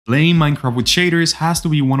Playing Minecraft with shaders has to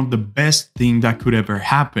be one of the best things that could ever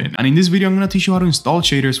happen. And in this video, I'm going to teach you how to install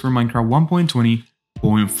shaders for Minecraft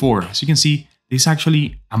 1.20.4. As you can see, it's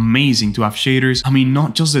actually amazing to have shaders. I mean,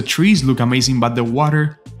 not just the trees look amazing, but the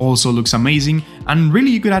water also looks amazing. And really,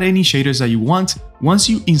 you could add any shaders that you want once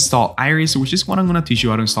you install Iris, which is what I'm going to teach you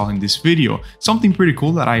how to install in this video. Something pretty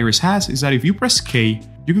cool that Iris has is that if you press K,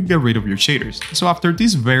 you could get rid of your shaders. So after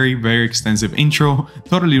this very extensive intro,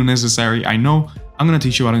 totally unnecessary, I know, I'm going to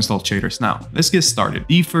teach you how to install shaders now. Let's get started.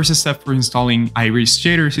 The first step for installing Iris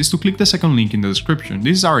shaders is to click the second link in the description.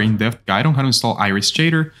 This is our in-depth guide on how to install Iris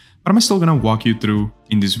shader, but I'm still going to walk you through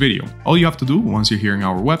in this video. All you have to do once you're here on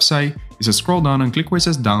our website is to scroll down and click where it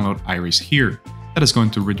says download Iris here. That is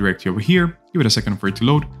going to redirect you over here. Give it a second for it to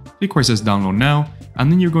load. Click where it says download now,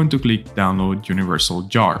 and then you're going to click download universal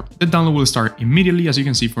jar. The download will start immediately. As you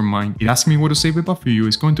can see from mine, it asks me where to save it, but for you,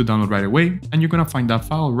 it's going to download right away, and you're going to find that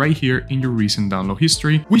file right here in your recent download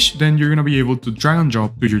history, which then you're going to be able to drag and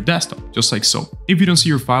drop to your desktop, just like so. If you don't see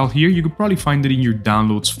your file here, you could probably find it in your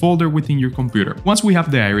downloads folder within your computer. Once we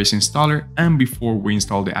have the Iris installer, and before we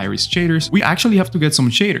install the Iris shaders, we actually have to get some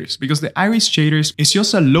shaders, because the Iris shaders is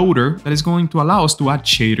just a loader that is going to allow us to add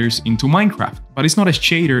shaders into Minecraft, but it's not a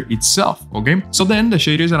shader itself, okay? So then the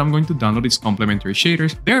shaders that I'm going to download is complementary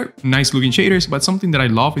shaders. They're nice looking shaders, but something that I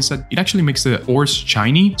love is that it actually makes the ores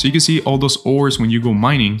shiny. So you can see all those ores when you go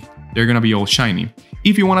mining, they're gonna be all shiny.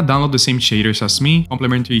 If you want to download the same shaders as me,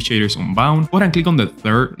 complementary shaders Unbound, go ahead and click on the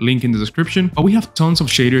third link in the description. But we have tons of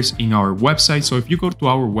shaders in our website. So if you go to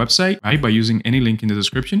our website, right, by using any link in the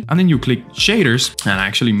description, and then you click shaders, and I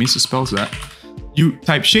actually misspells that, you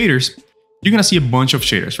type shaders, you're gonna see a bunch of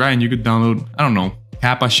shaders, right? And you could download, I don't know,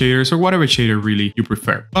 Kappa shaders or whatever shader really you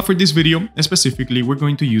prefer. But for this video specifically, we're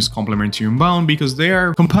going to use complementary Unbound because they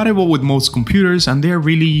are compatible with most computers and they're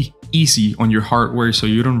really easy on your hardware, so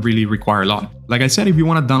you don't really require a lot. Like I said, if you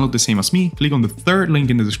want to download the same as me, click on the third link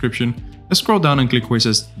in the description, scroll down and click where it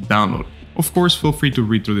says download. Of course, feel free to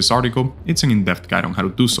read through this article. It's an in-depth guide on how to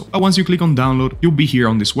do so. But once you click on download, you'll be here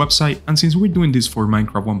on this website. And since we're doing this for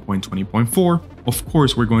Minecraft 1.20.4, of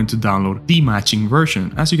course, we're going to download the matching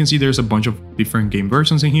version. As you can see, there's a bunch of different game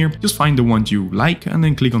versions in here. Just find the one you like and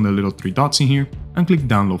then click on the little three dots in here and click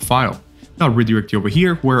download file. That'll redirect you over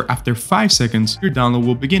here, where after 5 seconds, your download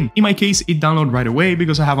will begin. In my case, it downloaded right away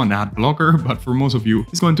because I have an ad blocker, but for most of you,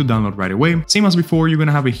 it's going to download right away. Same as before, you're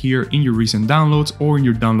gonna have it here in your recent downloads or in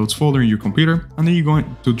your downloads folder in your computer, and then you're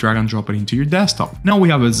going to drag and drop it into your desktop. Now we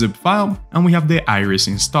have a zip file and we have the Iris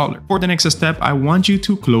installer. For the next step, I want you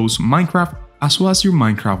to close Minecraft as well as your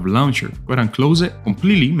Minecraft launcher. Go ahead and close it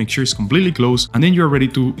completely, make sure it's completely closed, and then you're ready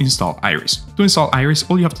to install Iris. To install Iris,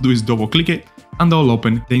 all you have to do is double click it, and they'll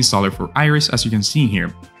open the installer for Iris, as you can see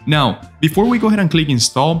here. Now, before we go ahead and click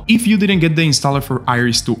install, if you didn't get the installer for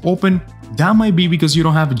Iris to open, that might be because you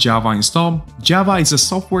don't have Java installed. Java is a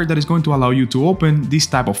software that is going to allow you to open this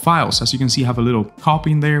type of files. As you can see, I have a little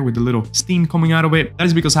copy in there with a little steam coming out of it. That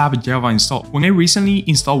is because I have Java installed. When I recently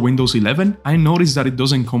installed Windows 11, I noticed that it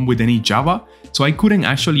doesn't come with any Java, so I couldn't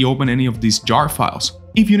actually open any of these jar files.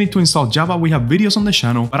 If you need to install Java, we have videos on the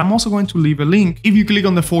channel, but I'm also going to leave a link. If you click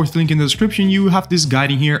on the fourth link in the description, you have this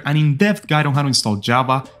guide in here, an in-depth guide on how to install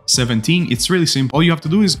Java 17. It's really simple. All you have to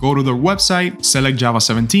do is go to their website, select Java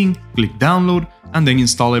 17, click download, and then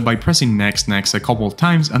install it by pressing next a couple of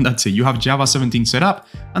times, and that's it. You have Java 17 set up,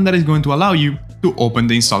 and that is going to allow you to open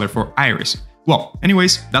the installer for Iris. Well,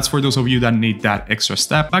 anyways, that's for those of you that need that extra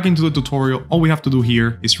step. Back into the tutorial, all we have to do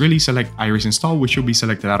here is really select Iris install, which should be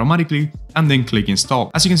selected automatically, and then click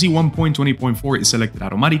install. As you can see, 1.20.4 is selected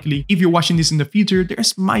automatically. If you're watching this in the future, there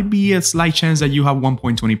might be a slight chance that you have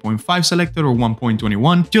 1.20.5 selected or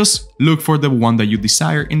 1.21. Just look for the one that you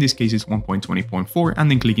desire. In this case, it's 1.20.4,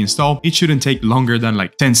 and then click install. It shouldn't take longer than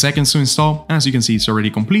like 10 seconds to install. As you can see, it's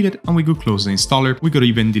already completed, and we could close the installer. We could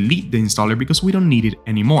even delete the installer because we don't need it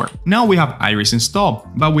anymore. Now we have Iris installed,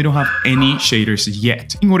 but we don't have any shaders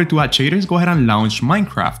yet. In order to add shaders, go ahead and launch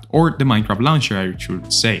Minecraft, or the Minecraft launcher, I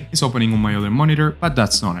should say. It's opening on my other monitor, but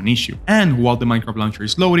that's not an issue. And while the Minecraft launcher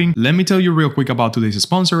is loading, let me tell you real quick about today's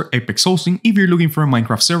sponsor, Apex Hosting. If you're looking for a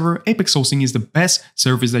Minecraft server, Apex Hosting is the best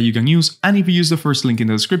service that you can use, and if you use the first link in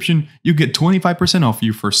the description, you get 25% off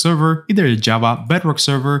your first server, either a Java, Bedrock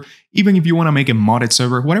server, even if you want to make a modded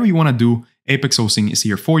server, whatever you want to do, Apex Hosting is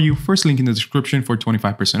here for you. First link in the description for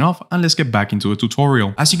 25% off, and let's get back into the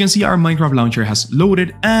tutorial. As you can see, our Minecraft launcher has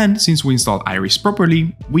loaded, and since we installed Iris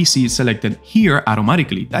properly, we see it selected here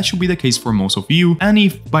automatically. That should be the case for most of you, and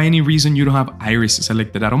if by any reason you don't have Iris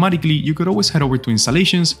selected automatically, you could always head over to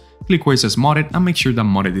installations click where it says modded and make sure that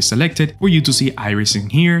modded is selected for you to see Iris in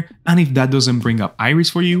here. And if that doesn't bring up Iris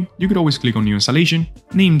for you, you could always click on new installation,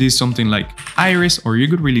 name this something like Iris, or you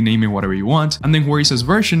could really name it whatever you want. And then where it says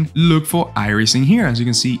version, look for Iris in here. As you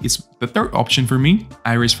can see, it's the third option for me,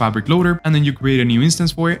 Iris Fabric Loader, and then you create a new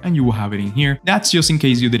instance for it and you will have it in here. That's just in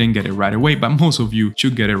case you didn't get it right away, but most of you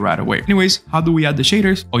should get it right away. Anyways, how do we add the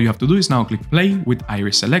shaders? All you have to do is now click play with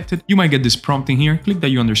Iris selected. You might get this prompt in here, click that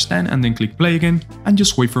you understand, and then click play again, and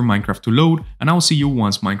just wait for Minecraft to load, and I'll see you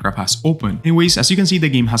once Minecraft has opened. Anyways, as you can see, the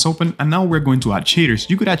game has opened, and now we're going to add shaders.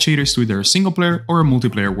 You could add shaders to either a single player or a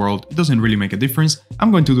multiplayer world. It doesn't really make a difference.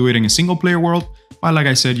 I'm going to do it in a single player world, but like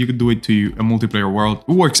I said, you could do it to a multiplayer world.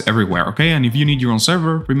 It works everywhere, okay? And if you need your own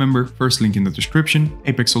server, remember, first link in the description.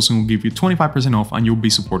 Apex also will give you 25% off and you'll be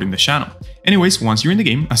supporting the channel. Anyways, once you're in the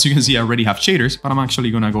game, as you can see, I already have shaders, but I'm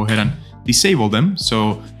actually gonna go ahead and disable them.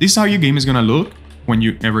 So this is how your game is gonna look.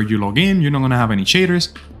 Whenever you log in, you're not gonna have any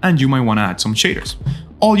shaders, and you might wanna add some shaders.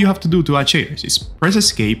 All you have to do to add shaders is press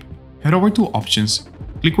escape, head over to options,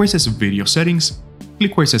 click where it says video settings,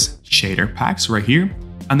 click where it says shader packs right here.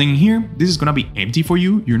 And then here, this is gonna be empty for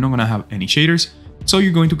you. You're not gonna have any shaders. So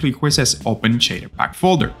you're going to click where it says open shader pack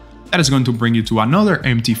folder. That is going to bring you to another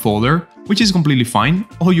empty folder, which is completely fine.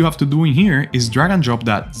 All you have to do in here is drag and drop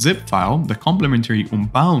that zip file, the complementary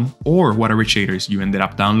Unbound, or whatever shaders you ended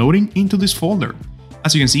up downloading into this folder.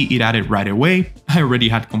 As you can see, it added right away. I already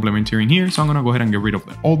had complementary in here, so I'm gonna go ahead and get rid of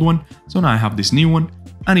the old one. So now I have this new one.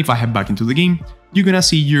 And if I head back into the game, you're gonna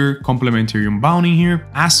see your complementary Unbound in here,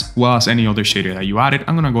 as well as any other shader that you added.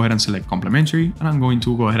 I'm gonna go ahead and select complementary, and I'm going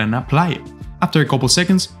to go ahead and apply it. After a couple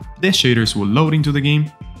seconds, the shaders will load into the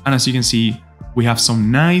game. And as you can see, we have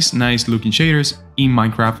some nice looking shaders in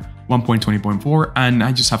Minecraft 1.20.4. And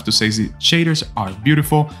I just have to say the shaders are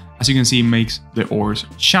beautiful. As you can see, it makes the ores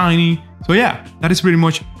shiny. So yeah, that is pretty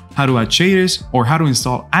much how to add shaders, or how to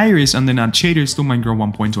install Iris and then add shaders to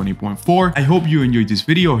Minecraft 1.20.4. I hope you enjoyed this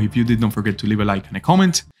video. If you did, don't forget to leave a like and a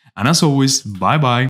comment. And as always, bye bye.